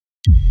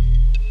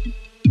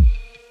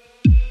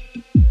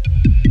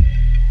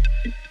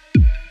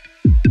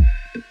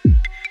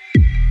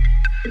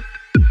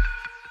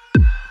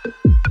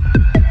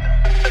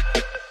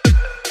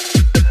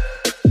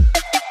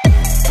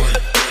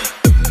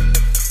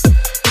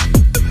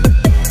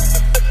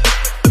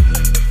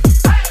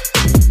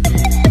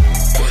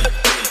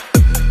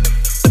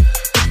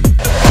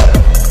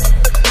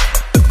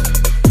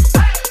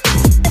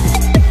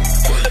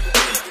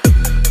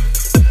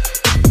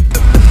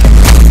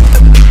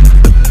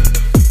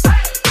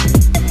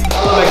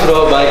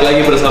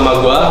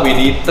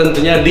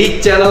tentunya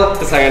di channel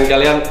kesayangan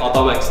kalian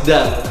Otomax.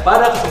 Dan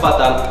pada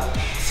kesempatan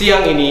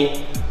siang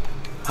ini,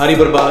 hari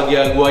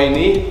berbahagia gua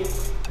ini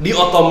di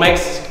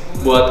Otomax,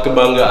 buat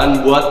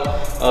kebanggaan buat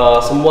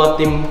semua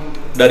tim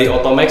dari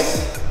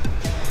Otomax.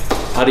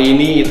 Hari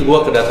ini itu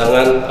gua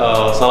kedatangan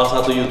salah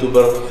satu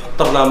YouTuber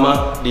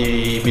ternama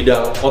di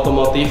bidang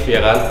otomotif,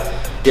 ya kan,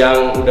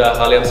 yang udah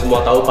kalian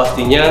semua tahu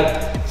pastinya,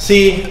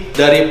 si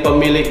dari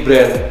pemilik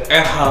brand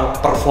RH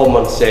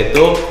Performance,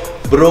 yaitu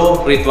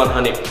Bro Ridwan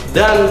Hanif.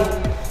 Dan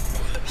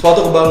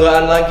suatu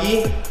kebanggaan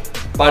lagi,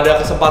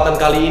 pada kesempatan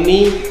kali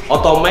ini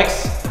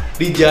Otomax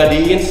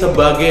dijadiin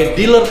sebagai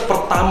dealer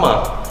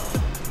pertama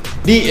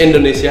di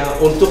Indonesia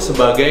untuk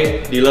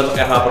sebagai dealer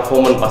RH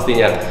Performance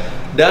pastinya.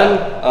 Dan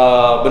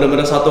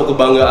benar-benar satu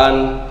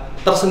kebanggaan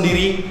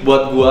tersendiri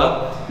buat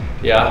gua,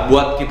 ya,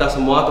 buat kita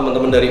semua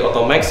teman-teman dari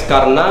Otomax,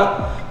 karena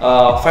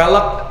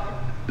velg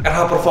RH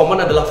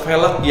Performance adalah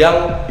velg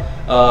yang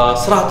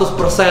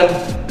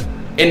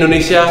 100%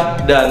 Indonesia,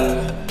 dan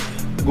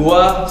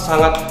gua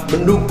sangat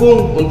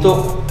mendukung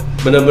untuk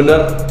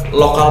benar-benar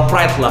local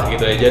pride lah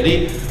gitu ya.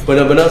 Jadi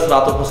benar-benar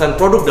 100%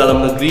 produk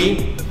dalam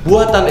negeri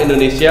buatan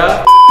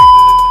Indonesia.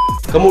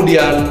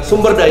 Kemudian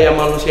sumber daya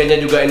manusianya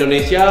juga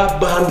Indonesia,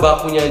 bahan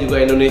bakunya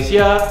juga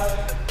Indonesia.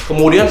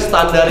 Kemudian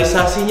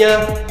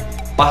standarisasinya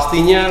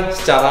pastinya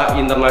secara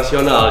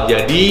internasional.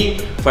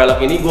 Jadi velg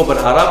ini gue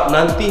berharap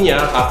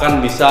nantinya akan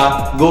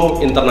bisa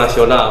go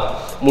internasional.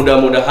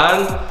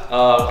 Mudah-mudahan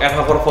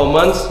RH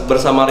Performance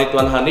bersama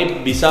Ridwan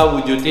Hanif bisa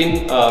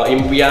wujudin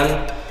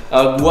impian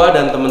gua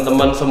dan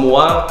teman-teman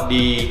semua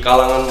di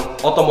kalangan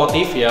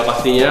otomotif, ya,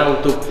 pastinya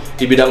untuk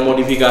di bidang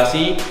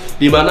modifikasi,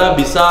 dimana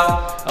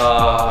bisa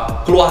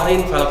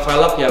keluarin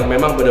velg-velg yang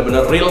memang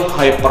benar-benar real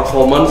high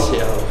performance,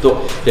 ya,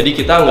 untuk jadi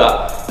kita nggak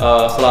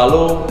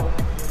selalu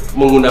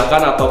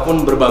menggunakan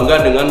ataupun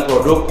berbangga dengan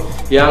produk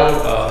yang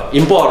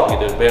impor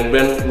gitu,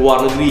 brand-brand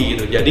luar negeri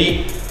gitu. Jadi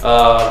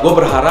gue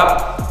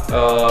berharap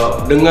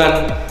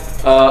dengan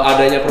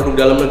adanya produk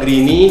dalam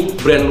negeri ini,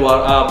 brand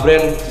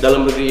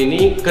dalam negeri ini,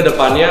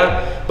 kedepannya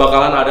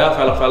bakalan ada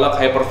velg-velg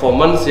high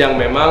performance yang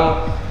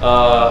memang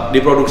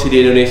diproduksi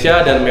di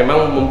Indonesia dan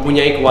memang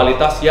mempunyai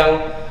kualitas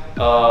yang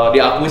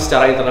diakui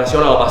secara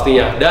internasional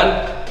pastinya.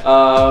 Dan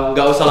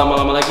nggak usah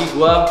lama-lama lagi,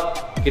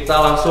 kita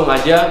langsung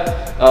aja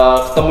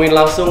ketemuin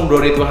langsung Bro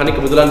Ridwan Hanif.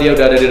 Kebetulan dia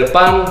udah ada di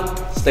depan.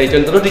 Stay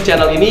tune terus di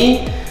channel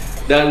ini,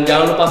 dan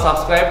jangan lupa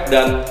subscribe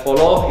dan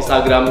follow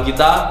Instagram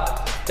kita,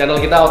 channel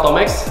kita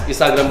Otomax,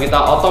 Instagram kita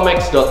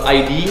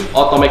otomax.id,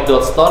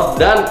 otomax.store,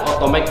 dan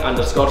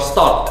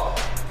otomax_store.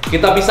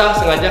 Kita pisah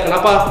sengaja,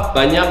 kenapa?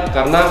 Banyak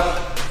karena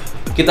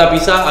kita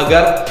pisah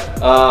agar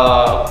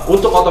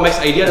untuk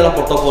Otomax ID adalah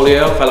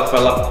portofolio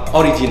velg-velg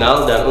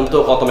original, dan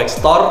untuk Otomax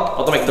Store,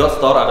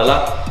 otomax.store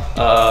adalah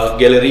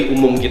galeri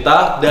umum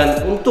kita.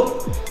 Dan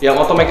untuk yang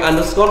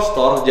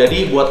otomax_store,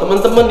 jadi buat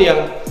temen-temen yang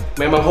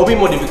memang hobi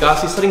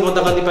modifikasi, sering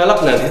gonta-ganti velg,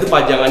 nah itu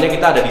pajangannya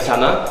kita ada di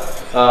sana.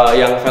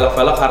 Yang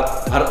velg-velg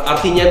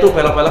artinya itu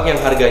velg-velg yang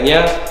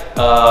harganya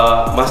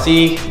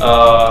masih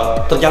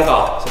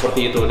terjangkau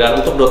seperti itu.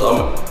 Dan untuk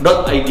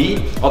 .id,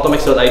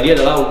 otomax.id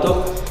adalah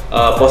untuk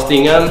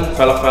postingan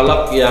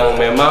velg-velg yang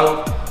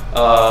memang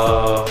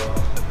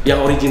yang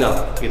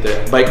original gitu ya,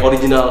 baik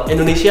original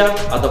Indonesia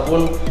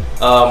ataupun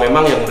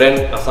memang yang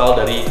brand asal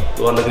dari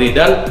luar negeri.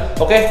 Dan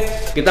oke,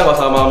 kita nggak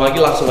usah lama-lama lagi,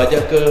 langsung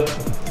aja ke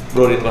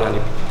Bro Ridwan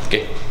Hanif.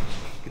 Oke,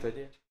 gitu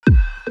aja.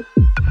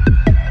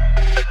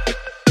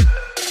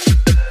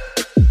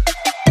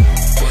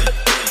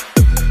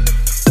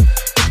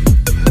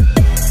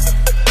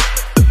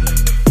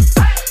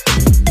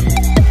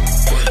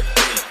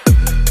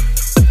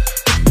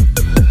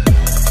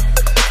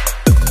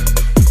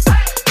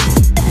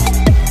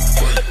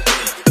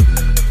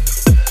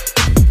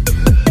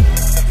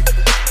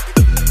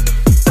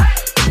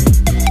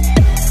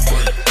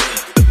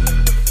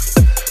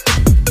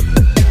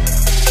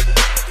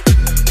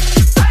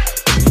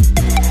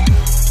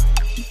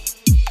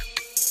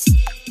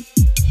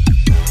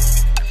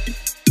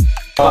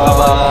 Apa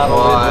kabar,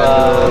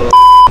 Ridwan?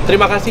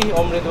 Terima kasih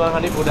Om Ridwan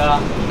Hanif udah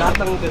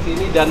datang ke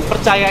sini dan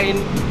percayain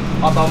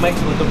Otomax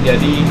untuk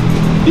jadi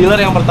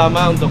dealer yang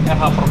pertama untuk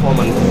RH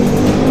Performance.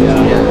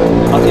 Ya,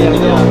 pasti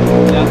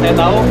yang saya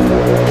tahu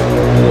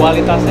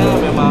kualitasnya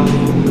memang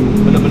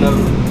bener-bener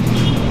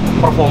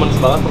performance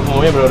banget,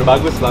 performanya bener-bener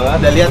bagus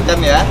banget. Udah lihat kan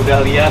ya? Udah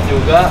lihat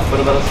juga,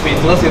 bener-bener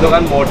speechless itu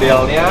kan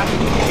modelnya,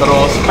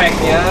 terus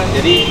speknya,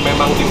 jadi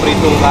memang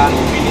diperhitungkan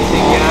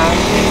finishingnya,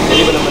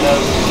 jadi bener-bener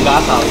nggak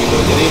asal gitu.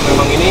 Jadi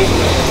memang ini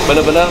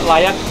bener-bener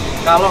layak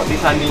kalau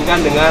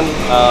disandingkan dengan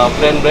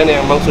brand-brand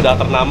yang memang sudah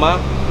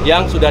ternama,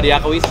 yang sudah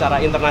diakui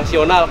secara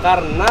internasional,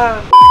 karena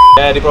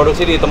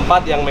diproduksi di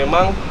tempat yang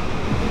memang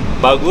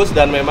bagus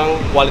dan memang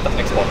kualitas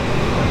ekspor.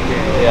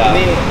 Ya.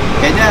 Ini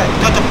kayaknya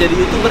cocok jadi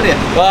YouTuber ya?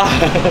 Wah,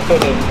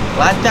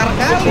 lancar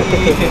kali.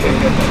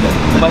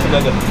 Masih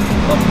gagal.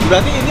 Oh,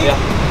 berarti ini ya,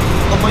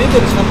 tokonya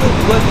dari 1,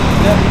 2,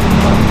 3,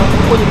 4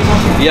 Ruko jadi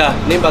 1? Iya,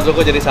 ini 4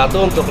 Ruko jadi 1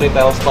 untuk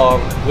retail store,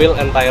 wheel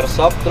and tire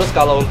shop. Terus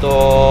kalau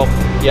untuk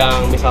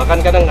yang misalkan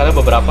kadang-kadang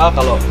beberapa,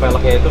 kalau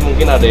velgnya itu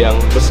mungkin ada yang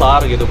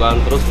besar gitu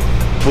kan, terus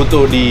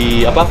butuh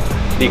di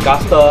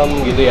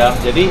custom gitu ya.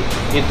 Jadi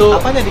itu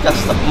apanya di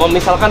custom?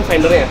 Misalkan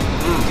fendernya,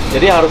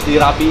 jadi harus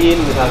dirapiin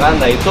misalkan.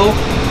 Nah itu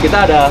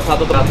kita ada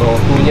satu atau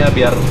punya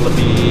biar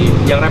lebih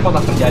yang repot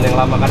lah kerjaan yang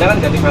lama. Kadang kan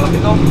ganti velg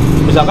itu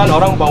misalkan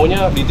orang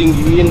maunya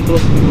ditinggiin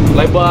terus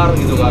lebar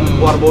gitu kan,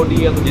 keluar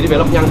body atau jadi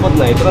velg nyangkut.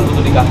 Nah itu kan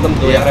butuh di custom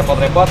tuh yang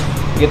repot-repot.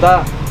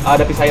 Kita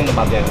ada pisahin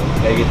tempatnya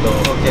kayak gitu.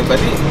 Oke,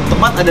 berarti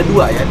tempat ada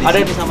dua ya, di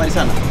sini sama di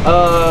sana.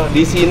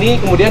 Di sini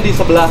kemudian di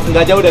sebelah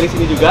nggak jauh dari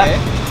sini juga.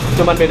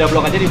 Cuman beda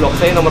blok aja, di blok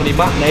C nomor 5.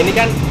 Nah ini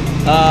kan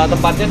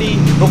tempatnya di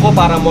Ruko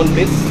Paramount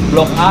Blitz,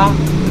 blok A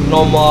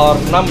nomor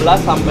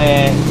 16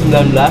 sampai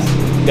 19,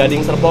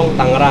 Gading, Serpong,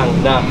 Tangerang.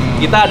 Nah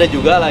kita ada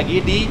juga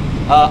lagi di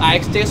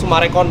AXC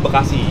Sumarekon,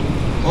 Bekasi.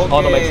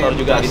 Otomax store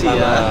juga di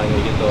sana,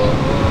 kayak gitu.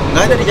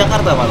 Nggak ada di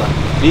Jakarta malah?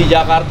 Di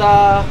Jakarta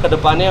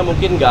kedepannya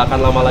mungkin nggak akan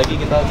lama lagi,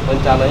 kita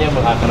rencananya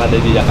akan ada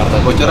di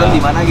Jakarta. Bocoran di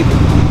mana gitu?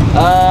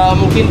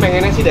 Mungkin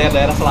pengennya sih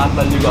daerah-daerah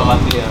selatan juga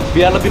pastinya,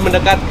 biar lebih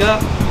mendekat ke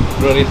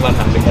Ridwan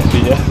Hanif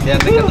pastinya. Ya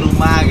dekat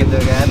rumah gitu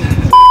kan.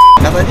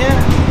 Katanya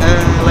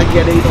lagi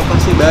ada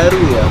inovasi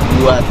baru ya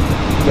buat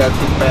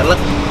ganti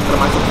pelek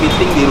termasuk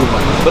fitting di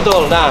rumah.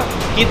 Betul. Nah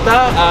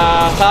kita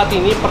saat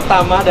ini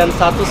pertama dan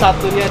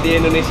satu-satunya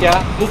di Indonesia,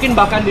 mungkin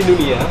bahkan di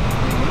dunia,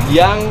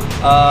 yang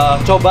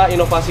coba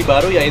inovasi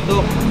baru yaitu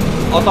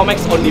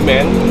Otomax on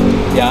demand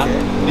ya,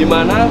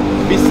 dimana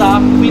bisa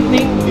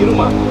fitting di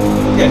rumah.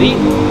 Jadi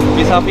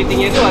bisa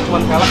fittingnya itu nggak cuma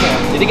velgnya,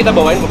 jadi kita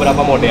bawain beberapa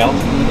model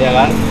ya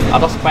kan,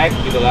 atau spek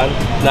gitu kan.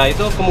 Nah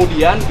itu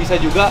kemudian bisa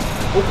juga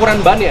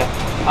ukuran bannya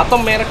atau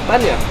merek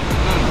bannya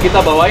kita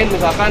bawain,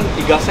 misalkan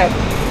 3 set,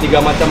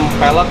 3 macam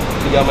velg,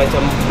 3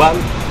 macam ban,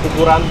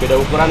 ukuran, beda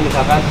ukuran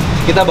misalkan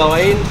kita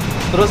bawain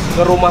terus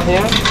ke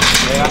rumahnya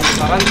ya kan,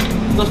 misalkan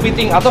terus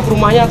fitting, atau ke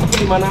rumahnya ataupun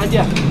di mana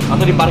aja,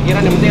 atau di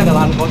parkiran, yang penting ada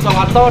lahan kosong,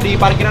 atau di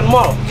parkiran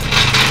mall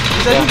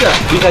bisa ya, juga?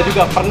 Bisa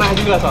juga, pernah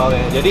juga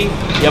soalnya. Jadi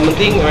yang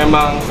penting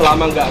memang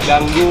selama nggak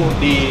ganggu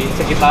di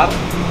sekitar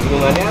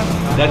lingkungannya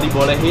dan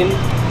dibolehin,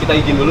 kita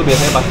izin dulu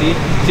biasanya pasti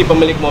si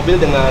pemilik mobil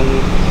dengan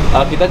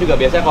kita juga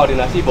biasanya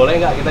koordinasi, boleh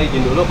nggak kita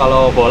izin dulu,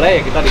 kalau boleh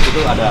ya kita di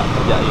situ ada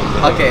kerjain.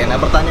 Oke, nah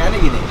pertanyaannya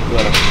gini.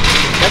 Gimana?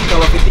 Kan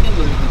kalau fitting kan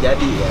belum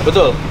jadi ya.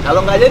 Betul. Kalau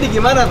nggak jadi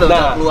gimana tuh?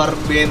 Udah keluar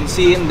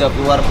bensin, udah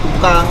keluar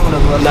tukang, udah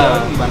keluar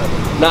gimana tuh?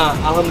 Nah,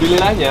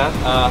 alhamdulillahnya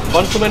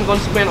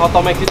konsumen-konsumen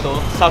Otomax itu,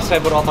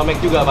 subscriber Otomax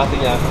juga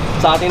pastinya.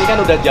 Saat ini kan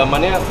udah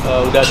zamannya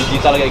udah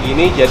digital kayak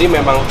gini, jadi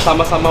memang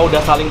sama-sama udah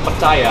saling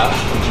percaya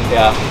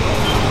ya.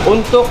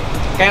 Untuk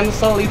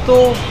cancel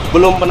itu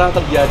belum pernah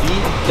terjadi,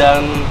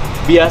 dan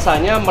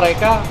biasanya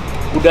mereka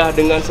udah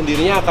dengan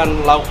sendirinya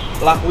akan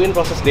lakuin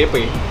proses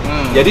DP.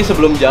 Jadi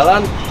sebelum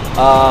jalan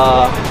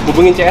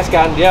hubungin CS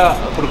kan, dia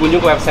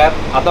berkunjung ke website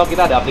atau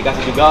kita ada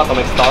aplikasi juga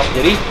Otomax Store.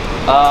 Jadi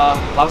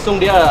langsung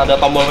dia ada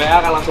tombol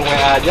WA kan, langsung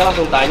WA aja,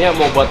 langsung tanya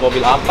mau buat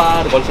mobil apa,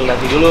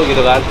 konsultasi dulu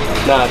gitu kan.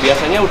 Nah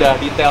biasanya udah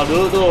detail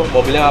dulu tuh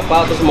mobilnya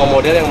apa, terus mau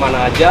model yang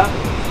mana aja.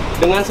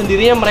 Dengan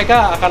sendirinya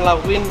mereka akan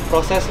lakuin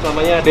proses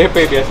namanya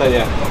DP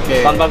biasanya.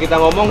 Tanpa kita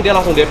ngomong dia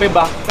langsung DP,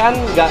 bahkan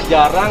nggak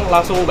jarang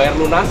langsung bayar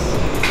lunas.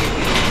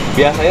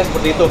 Biasanya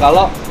seperti itu.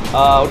 Kalau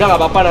udah nggak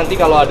apa-apa, nanti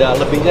kalau ada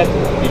lebihnya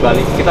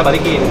kita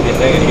balikin,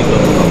 biasanya kayak gitu.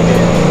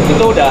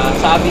 Itu udah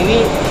saat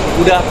ini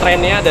udah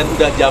trennya dan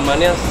udah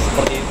zamannya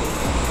seperti itu.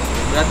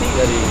 Berarti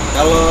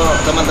kalau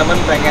teman-teman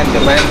pengen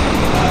keren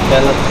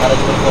dan harus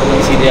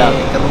performance dia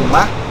ke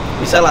rumah,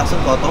 bisa langsung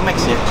ke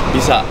Otomax ya?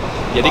 Bisa.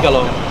 Jadi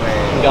kalau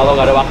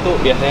nggak ada waktu,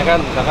 biasanya kan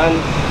misalkan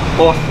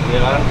bos ya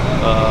kan,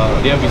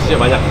 dia bisnisnya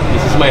banyak,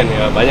 bisnismen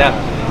ya banyak,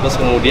 terus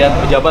kemudian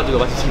pejabat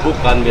juga masih sibuk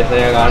kan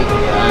biasanya kan.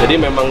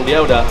 Jadi memang dia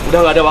udah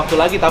nggak ada waktu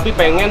lagi, tapi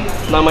pengen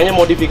namanya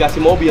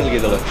modifikasi mobil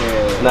gitu loh.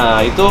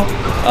 Nah itu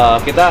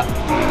kita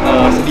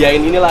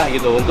sediain inilah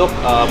gitu untuk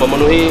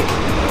memenuhi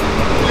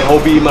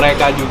hobi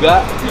mereka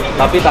juga,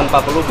 tapi tanpa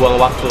perlu buang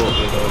waktu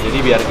gitu. Jadi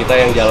biar kita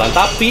yang jalan.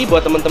 Tapi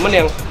buat temen-temen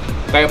yang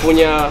kayak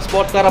punya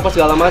sport car apa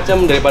segala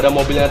macam, daripada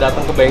mobilnya datang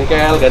ke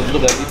bengkel ganti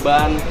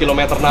ban,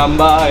 kilometer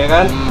nambah ya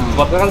kan,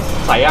 sport car kan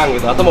sayang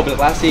gitu, atau mobil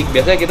klasik,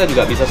 biasanya kita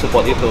juga bisa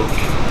support itu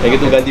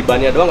kayak gitu, ganti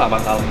bannya doang nggak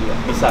masalah juga,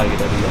 bisa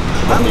gitu juga.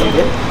 Mantap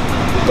ya,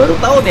 baru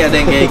tahu nih ada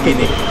yang kayak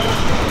gini.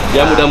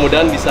 Ya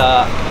mudah-mudahan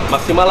bisa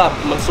maksimal lah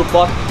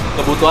mensupport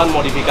kebutuhan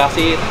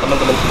modifikasi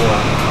teman-teman semua.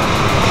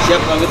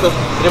 Siap kalau gitu.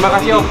 Terima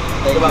kasih Om.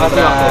 Terima kasih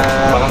Om.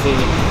 Terima kasih.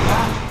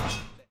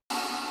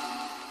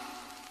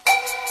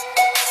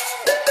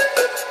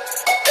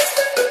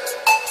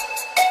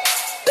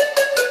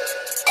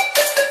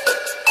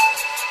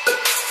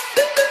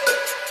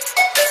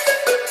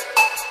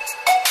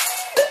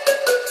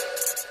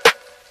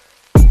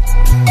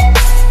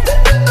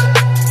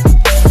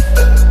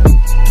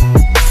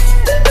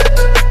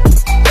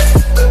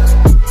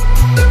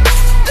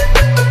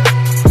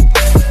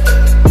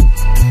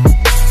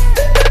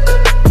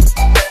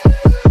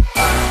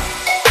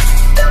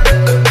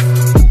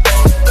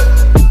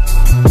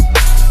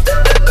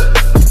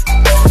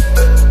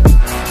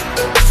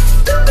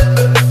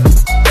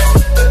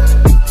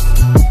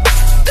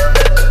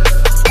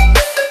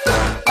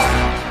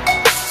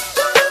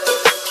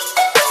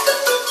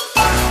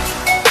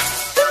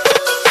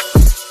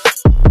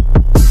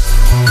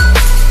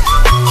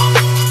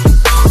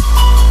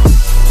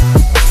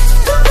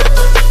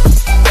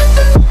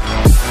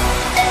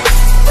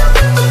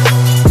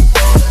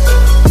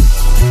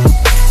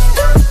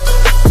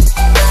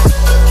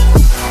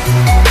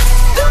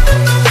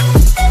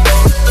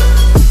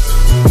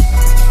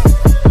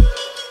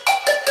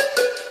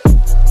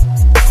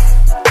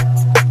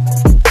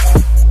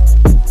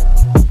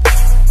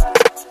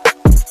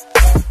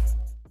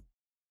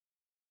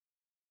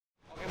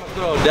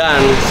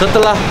 Dan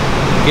setelah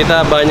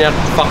kita banyak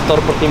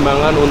faktor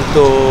pertimbangan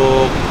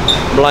untuk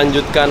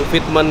melanjutkan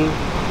fitment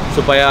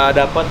supaya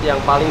dapat yang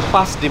paling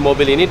pas di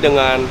mobil ini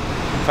dengan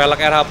velg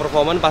RH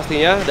Performance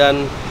pastinya.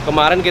 Dan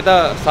kemarin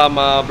kita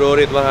sama Bro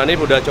Ridwan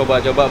Hanif udah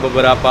coba-coba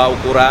beberapa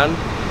ukuran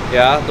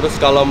ya. Terus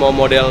kalau mau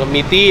model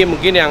MITI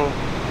mungkin yang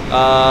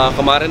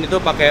kemarin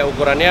itu pakai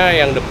ukurannya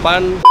yang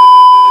depan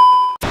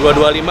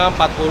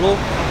 225/40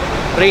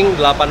 ring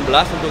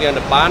 18 untuk yang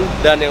depan,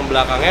 dan yang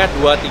belakangnya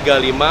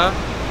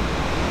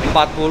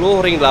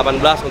 235/40 ring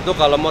 18 untuk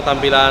kalau mau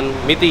tampilan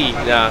MITI.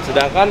 Nah,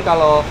 sedangkan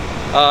kalau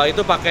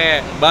itu pakai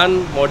ban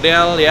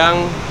model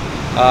yang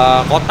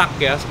kotak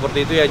ya,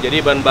 seperti itu ya. Jadi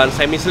ban-ban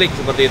semi slick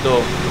seperti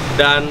itu.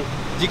 Dan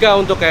jika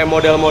untuk kayak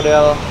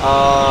model-model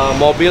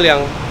mobil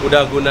yang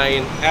udah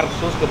gunain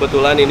Airsus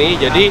kebetulan ini,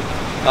 jadi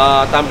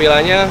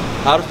tampilannya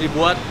harus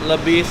dibuat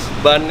lebih,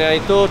 bannya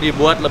itu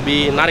dibuat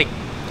lebih narik.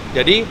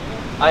 Jadi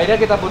akhirnya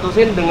kita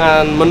putusin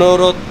dengan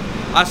menurut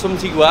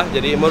asumsi gua,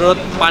 jadi menurut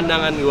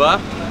pandangan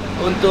gua,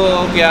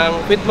 untuk yang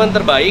fitment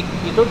terbaik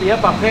itu dia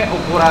pakai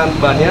ukuran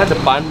bannya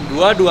depan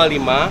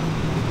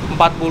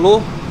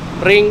 225/40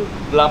 ring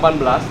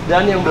 18,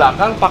 dan yang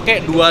belakang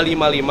pakai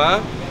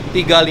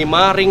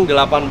 255/35 ring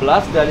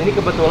 18. Dan ini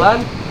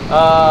kebetulan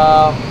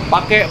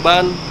pakai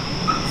ban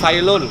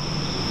Cylon.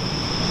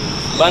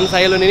 Ban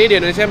Cylon ini di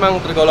Indonesia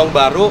emang tergolong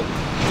baru,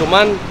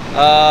 cuman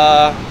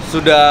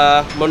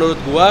sudah menurut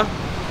gua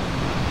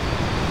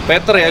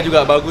better ya,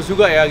 juga bagus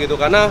juga ya gitu,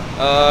 karena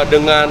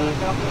dengan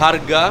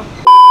harga,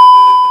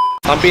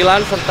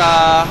 tampilan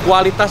serta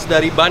kualitas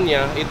dari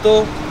bannya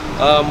itu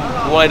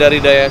mulai dari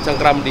daya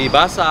cengkram di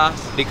basah,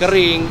 di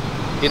kering,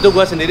 itu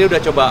gua sendiri udah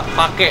coba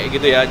pakai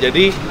gitu ya.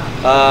 Jadi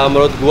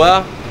menurut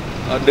gua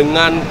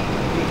dengan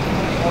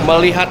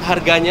melihat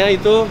harganya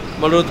itu,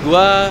 menurut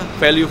gua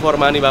value for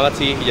money banget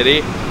sih.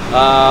 Jadi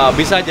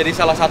bisa jadi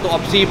salah satu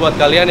opsi buat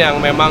kalian yang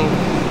memang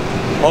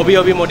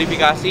hobi-hobi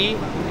modifikasi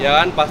ya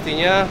kan.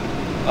 Pastinya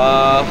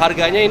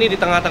harganya ini di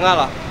tengah-tengah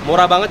lah,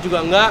 murah banget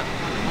juga enggak,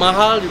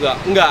 mahal juga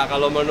enggak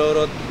kalau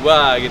menurut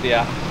gua gitu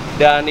ya.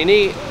 Dan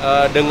ini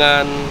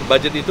dengan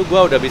budget itu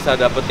gua udah bisa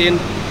dapetin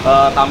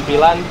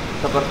tampilan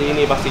seperti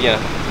ini pastinya.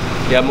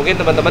 Ya mungkin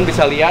teman-teman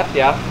bisa lihat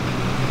ya,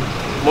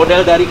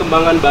 model dari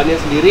kembangan bannya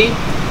sendiri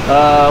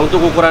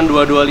untuk ukuran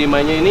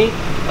 225-nya ini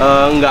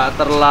nggak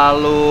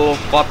terlalu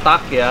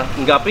kotak ya,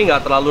 tapi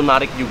nggak terlalu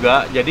narik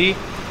juga, jadi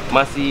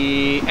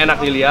masih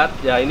enak dilihat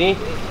ya. Ini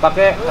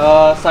pakai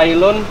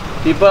Cylon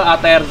tipe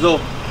Atterzo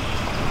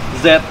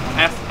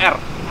ZSR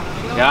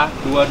ya,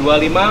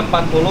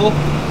 225/40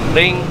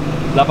 ring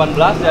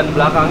 18, dan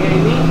belakangnya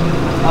ini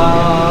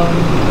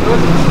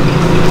terus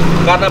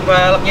karena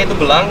velgnya itu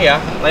belang ya,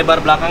 lebar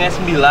belakangnya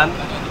 9,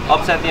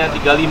 offsetnya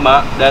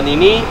 35, dan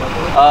ini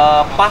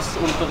pas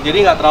untuk,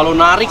 jadi nggak terlalu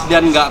narik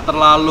dan nggak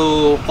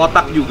terlalu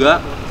kotak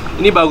juga.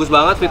 Ini bagus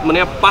banget,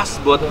 fitmentnya pas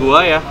buat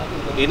gua ya.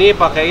 Ini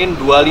pakein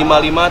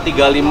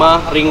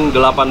 255/35 ring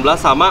 18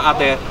 sama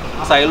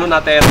Cylon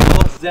Atterzo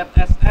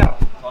ZSR,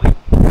 sorry.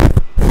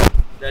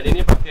 Dan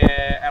ini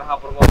pakai RH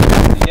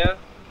Performance-nya,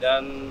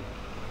 dan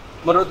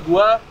menurut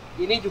gua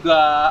ini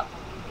juga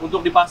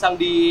untuk dipasang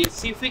di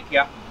Civic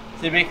ya,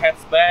 Civic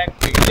hatchback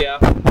gitu ya,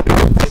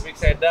 Civic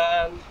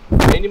sedan.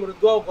 Nah, ini menurut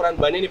gua ukuran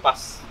bannya ini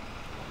pas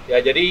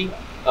ya, jadi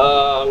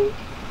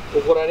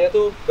ukurannya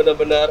tuh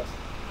benar-benar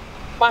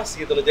pas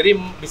gitu loh, jadi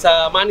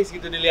bisa manis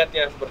gitu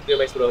dilihatnya seperti itu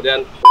Maxbroo.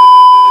 Dan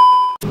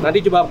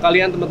nanti coba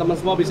kalian teman-teman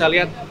semua bisa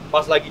lihat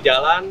pas lagi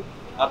jalan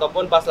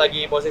ataupun pas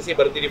lagi posisi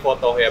berhenti di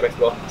foto ya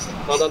Maxbroo.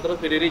 Tonton terus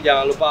video ini,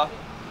 jangan lupa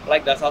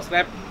like dan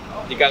subscribe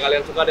jika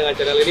kalian suka dengan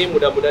channel ini.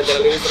 Mudah-mudahan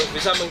channel ini terus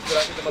bisa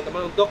menginspirasi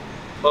teman-teman untuk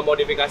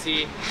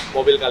memodifikasi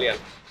mobil kalian.